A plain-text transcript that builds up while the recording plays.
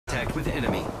Contact with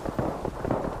enemy.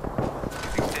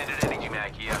 Extended energy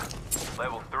mag here.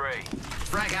 Level 3.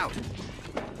 Frag out.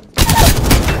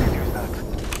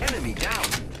 Enemy down.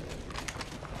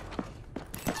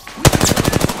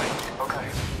 Okay.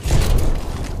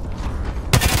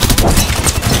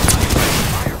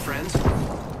 Fire, friends.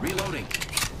 Reloading.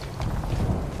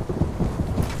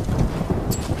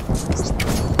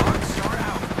 Arc star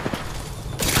out.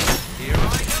 Here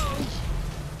I go.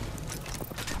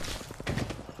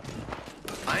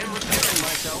 I am repairing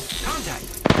myself. Contact.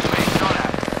 Wait, shot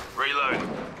at. Reload.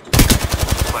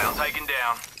 Clown taken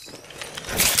down.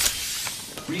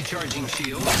 Recharging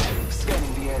shield.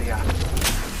 Scanning the area.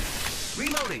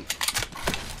 Reloading.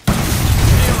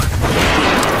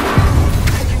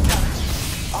 Taking damage.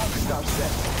 Arc star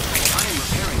set. I am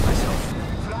repairing myself.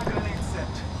 Frag grenade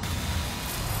set.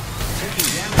 Taking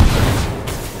damage.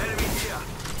 Enemy here.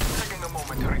 Taking a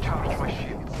moment to recharge my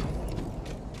shields.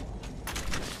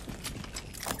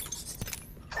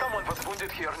 Someone was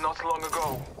wounded here not long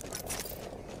ago.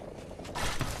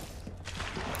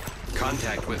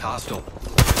 Contact with hostile.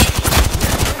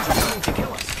 They're coming to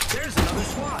kill us. There's another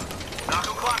squad.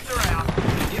 Knuckle cluster out.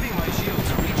 Giving my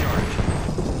shields a recharge.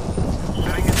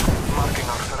 Bring it. Marking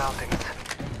our surroundings.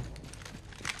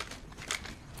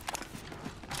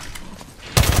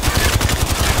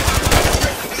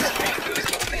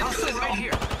 Hostile right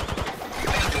here.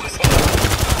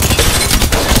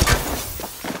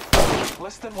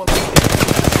 Less than 1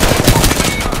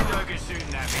 Joker's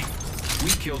shooting at me. We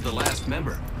killed the last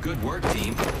member. Good work,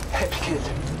 team. Head kid.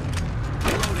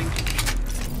 Reloading.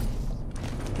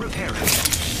 Repairing.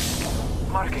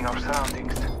 Marking our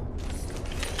surroundings. Ring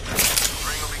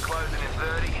will be closing in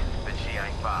 30, but she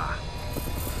ain't far.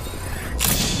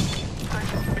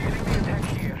 Beginning the attack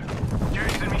here.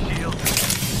 Juicing me shield.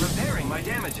 Repairing my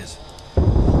damages.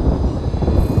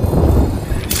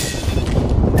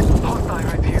 Hostile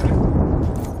right here.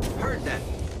 Heard that.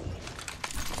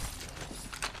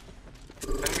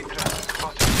 Enemy trap.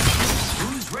 Spotted.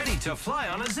 Who's ready to fly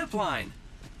on a zip line?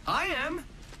 I am.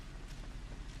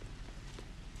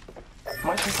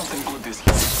 Might be something good this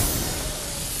time.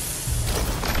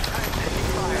 Taking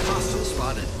fire. Hostile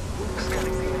spotted.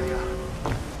 Scanning the area.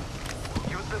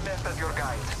 Use the map as your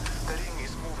guide. The ring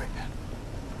is moving.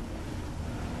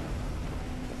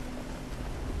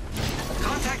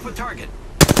 Contact with target.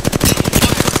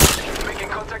 Making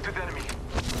contact with enemy.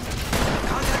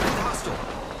 Contact with hostile.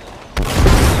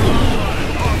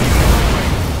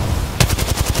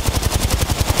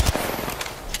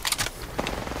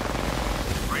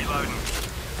 Reloading.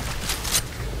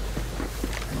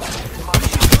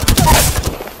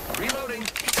 Reloading.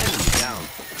 Enemy down.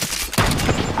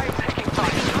 I'm taking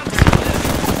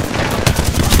fire.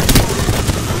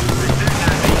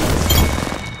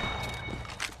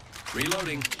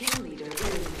 Reloading.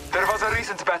 There was a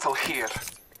recent battle here.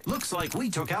 Looks like we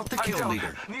took out the kill down.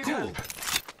 leader. Need Cool. help.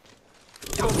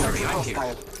 Don't worry, I'm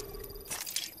here.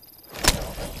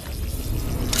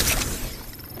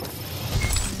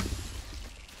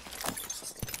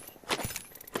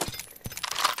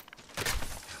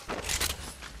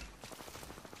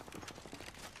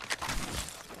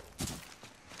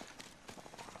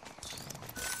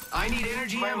 I need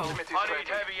energy My ammo. ultimate is I need ready.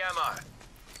 heavy ammo.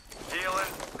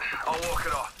 Healing. I'll walk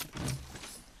it off.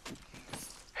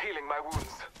 Healing my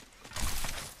wounds.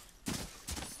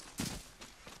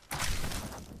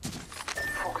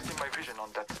 Focusing my vision on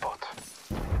that spot.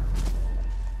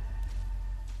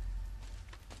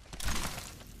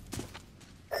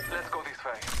 Let's go this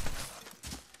way.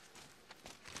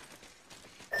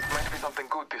 Might be something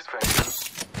good this way.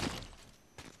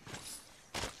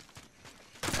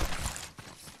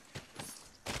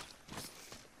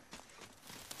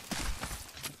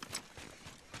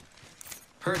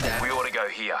 Heard that. We ought to go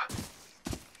here.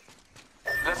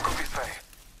 Let's go this way.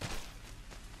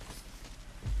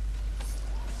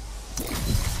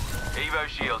 Evo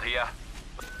shield here.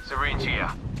 Syringe here.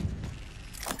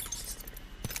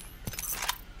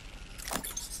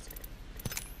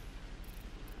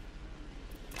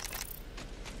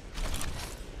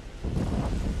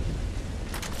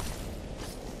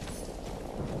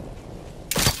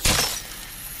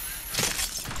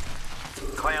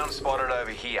 Clown spotted over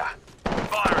here.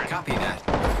 Firing. Copy that.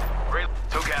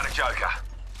 Took out a Joker.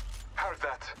 Heard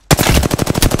that.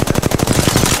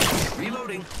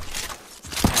 Reloading.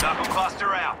 Knuckle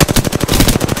cluster out.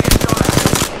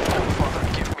 Father,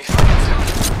 give me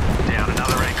sight. Down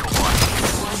another ankle one.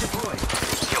 Line deployed.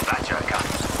 Kill that Joker.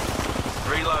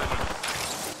 Reloading.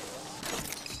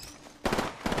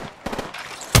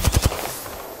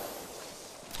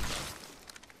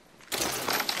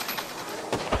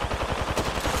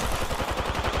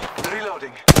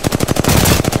 Reloading.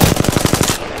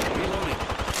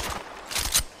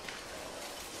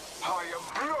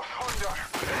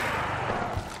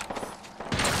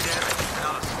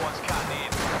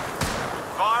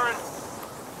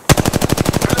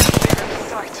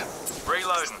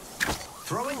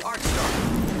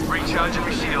 Recharging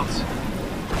my shields.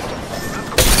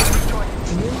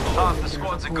 Half the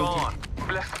squads are gone.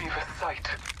 Bless me with sight.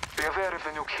 Beware of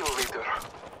the new kill leader.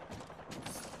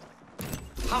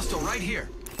 Hostile right here.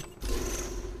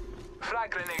 Frag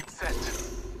grenade set.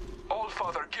 All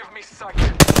Father, give me sight.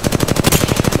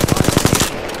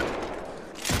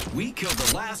 We killed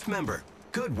the last member.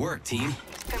 Good work, team.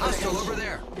 Hostile over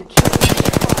there.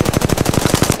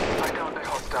 I downed a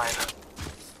hostile.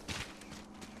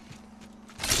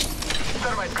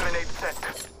 Thermite grenade set.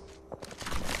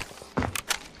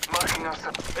 Marking us.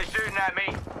 They're shooting at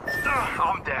me.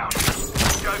 I'm down.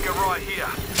 Joker right here.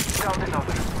 Down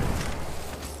another.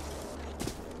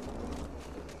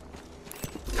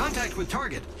 Contact with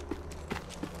target.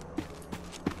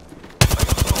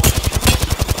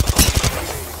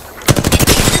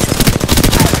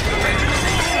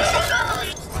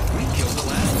 We killed the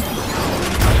last member.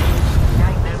 You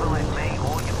ain't never let me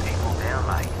or your people down,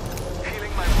 mate.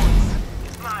 Healing my wounds.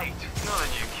 Mate, you're the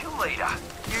new kill leader.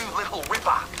 You little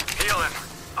ripper. Healing.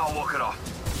 I'll walk it off.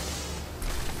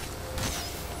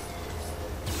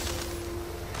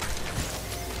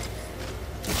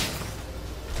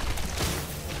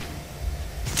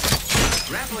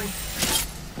 Grappling.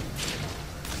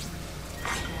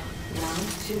 Round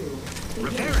 2.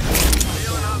 Repair it.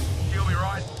 Healing up. You'll be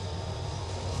right.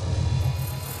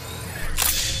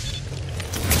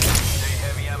 Need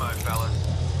heavy ammo, fellas.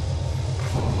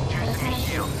 Juicing me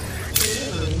shields.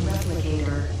 Delivering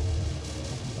replicator.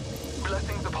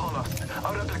 Blessings upon us.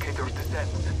 Our replicator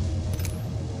descends.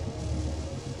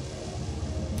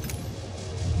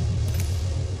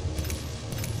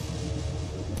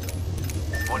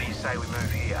 What do you say we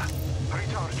move here?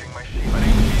 Recharging my I shield.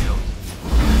 need shields.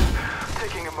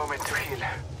 Taking a moment to heal.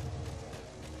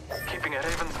 Keeping a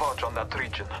raven's watch on that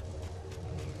region.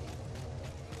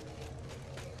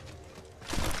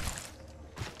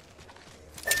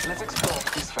 Let's explore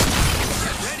this way.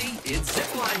 Get ready. It's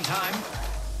zipline time.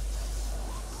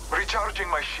 Recharging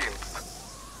my shields.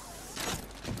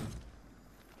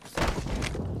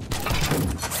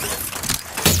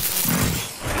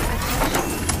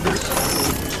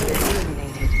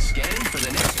 Eliminated. Scanning for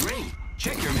the next ring.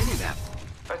 Check your minimap.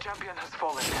 A champion has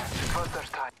fallen. It was their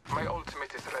time. My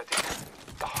ultimate is ready.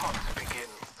 The hunt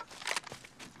begins.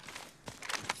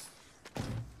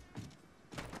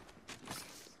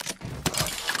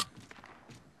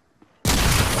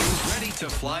 Who's ready to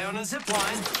fly on a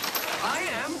zipline? I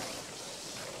am.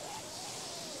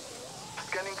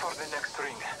 Scanning for the next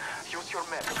ring. Use your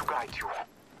map to guide you.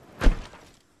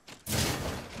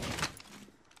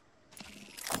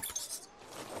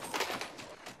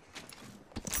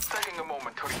 Taking a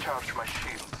moment to recharge my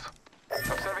shields.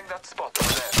 Observing that spot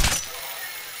over there.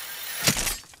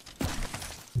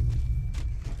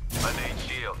 I need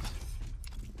shields.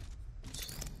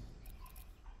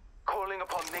 Calling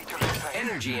upon nature's strength.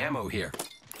 Energy ammo here.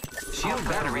 Shield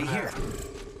battery here.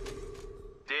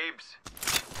 Dibs.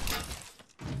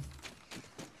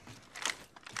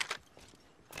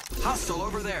 Hostile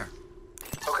over there.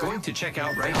 Okay. Going to check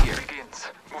out The right hunt here. begins.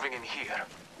 Moving in here.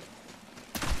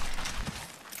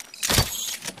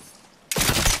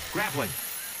 Grappling.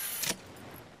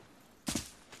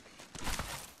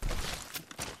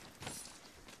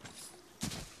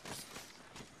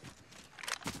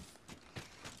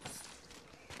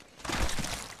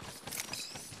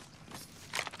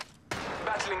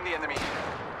 Battling the enemy.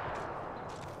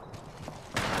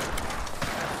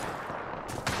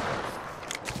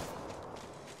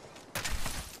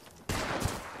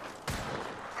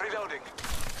 Reloading.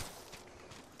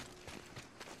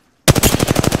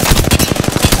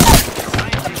 Try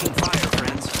taking fire,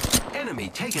 friends. Enemy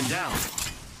taken down.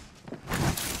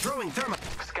 Throwing thermite.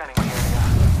 Scanning the area.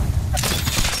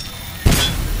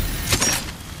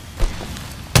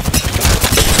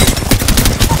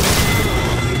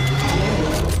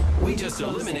 We just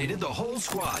eliminated the whole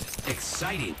squad.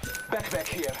 Exciting. Backpack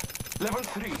here. Level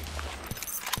 3.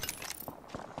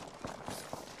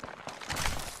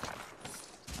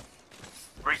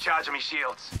 Recharging me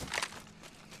shields.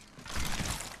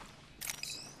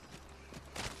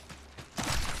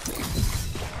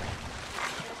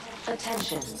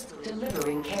 Attention.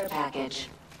 Delivering care package.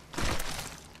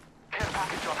 Care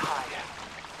package on high.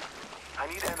 I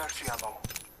need energy ammo.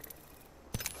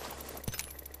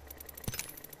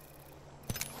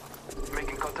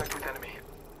 Making contact with enemy.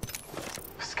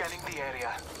 Scanning the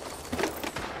area.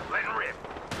 Let it rip.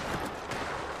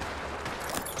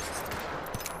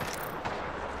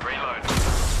 Reload.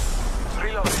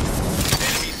 Reloading.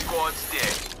 Enemy squad's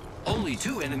dead. Only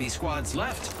 2 enemy squads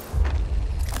left.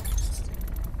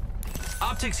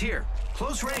 Optics here.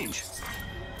 Close range.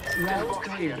 Round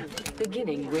 3.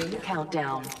 Beginning ring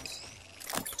countdown.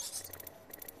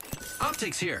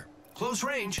 Optics here. Close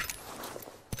range.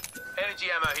 Energy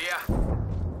ammo here.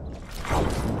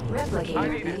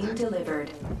 Replicator being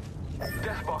delivered.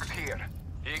 Death box here.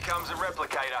 Here comes a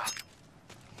replicator.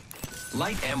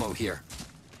 Light ammo here.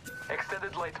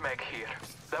 Extended light mag here.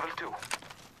 Level 2.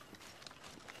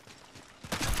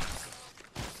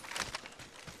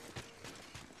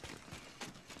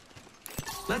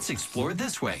 Let's explore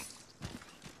this way.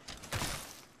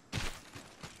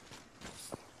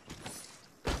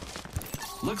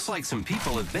 Looks like some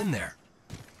people have been there.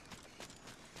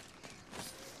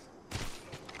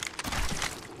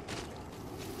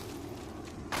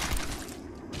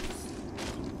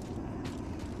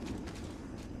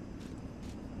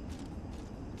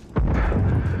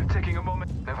 Taking a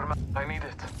moment. Never mind. I need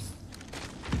it.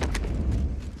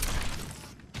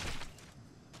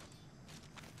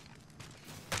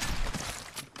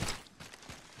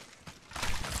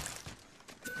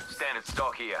 Standard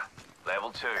stock here.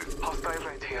 Level 2. Hostile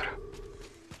right here.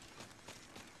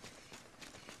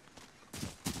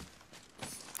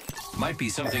 Might be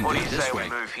something What do good you say this we way.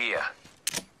 move here?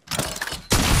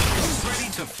 Who's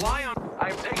ready to fly on?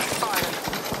 I'm taking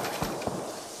fire.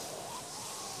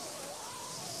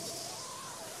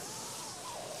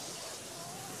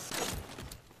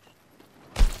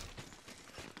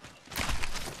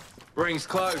 Ring's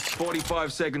close.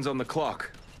 45 seconds on the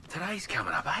clock. Today's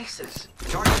coming up aces.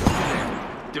 Target over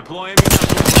there. Deploying.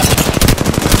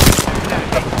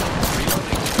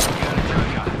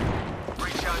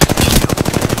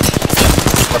 Recharge.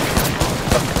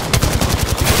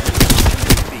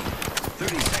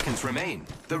 30 seconds remain.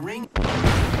 The ring.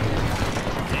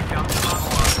 Here comes another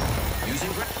one.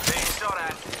 Using Being shot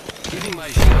at. giving my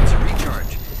shields a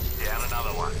recharge. Down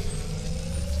another one.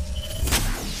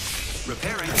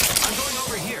 Repairing. I'm going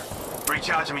over here.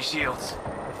 Recharging me shields.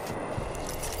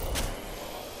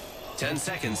 10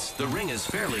 seconds. The ring is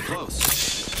fairly close.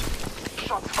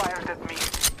 Shots fired at me.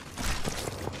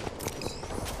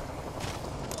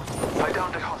 I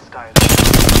downed a hostile.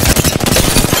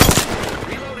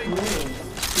 Reloading. Warning.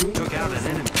 Ring Took out an closing.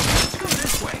 enemy. Let's go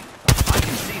this way. I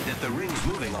can see that the ring's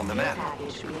moving on the Care map.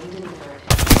 package being delivered.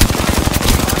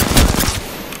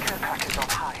 Care package on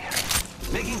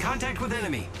high. Making contact with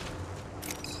enemy.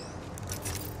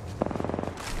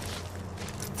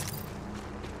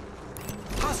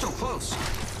 Hostile close.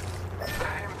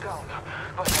 I'm down,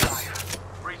 but alive.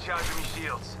 Recharging me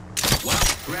shields. Wow,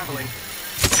 grappling.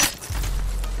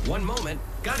 One moment.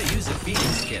 Gotta use a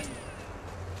Phoenix kit.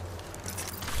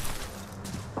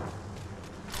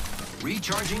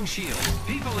 Recharging shield.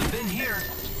 People have been here.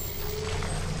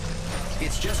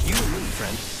 It's just you and me,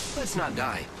 friend. Let's not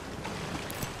die.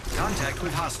 Contact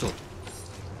with hostile.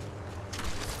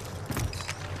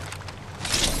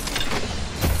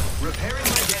 Repairing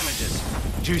my damages.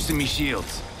 Juicing me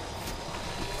shields.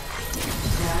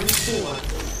 Round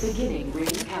 4. Beginning ring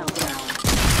countdown.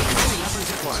 Pulling up a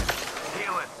zip line.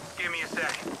 Healing. Give me a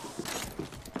sec.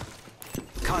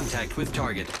 Contact with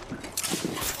target.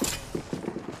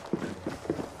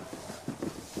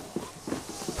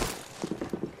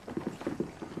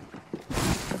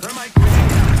 Thermite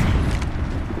grenade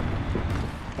out.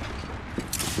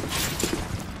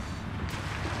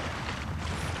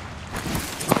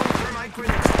 Thermite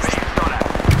grenade. Being shot at.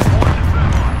 Watch the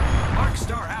thermite. Arc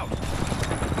star out.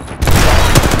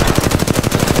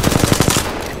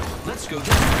 Let's go this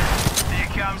way. Here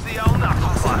comes the old knuckle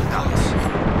Hostile cluster. close.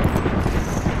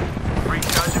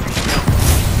 Recharging me shields.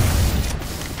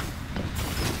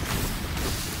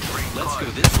 Ring Let's go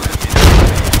close. this way.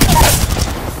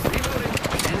 Reloading.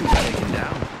 Enemy taken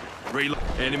down. Reload.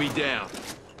 Enemy down.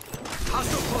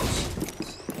 Hostile close.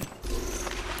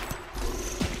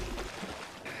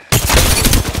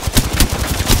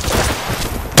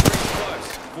 Close.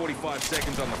 45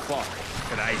 seconds on the clock.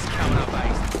 Today's coming up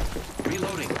ace.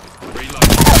 Reloading.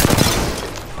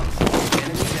 Reload.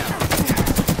 Enemy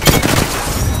down.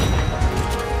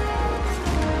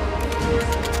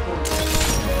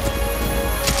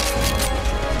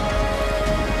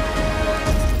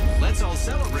 Let's all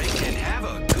celebrate and have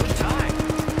a good time.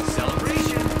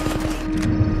 Celebration.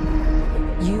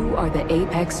 You are the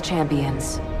Apex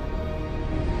Champions.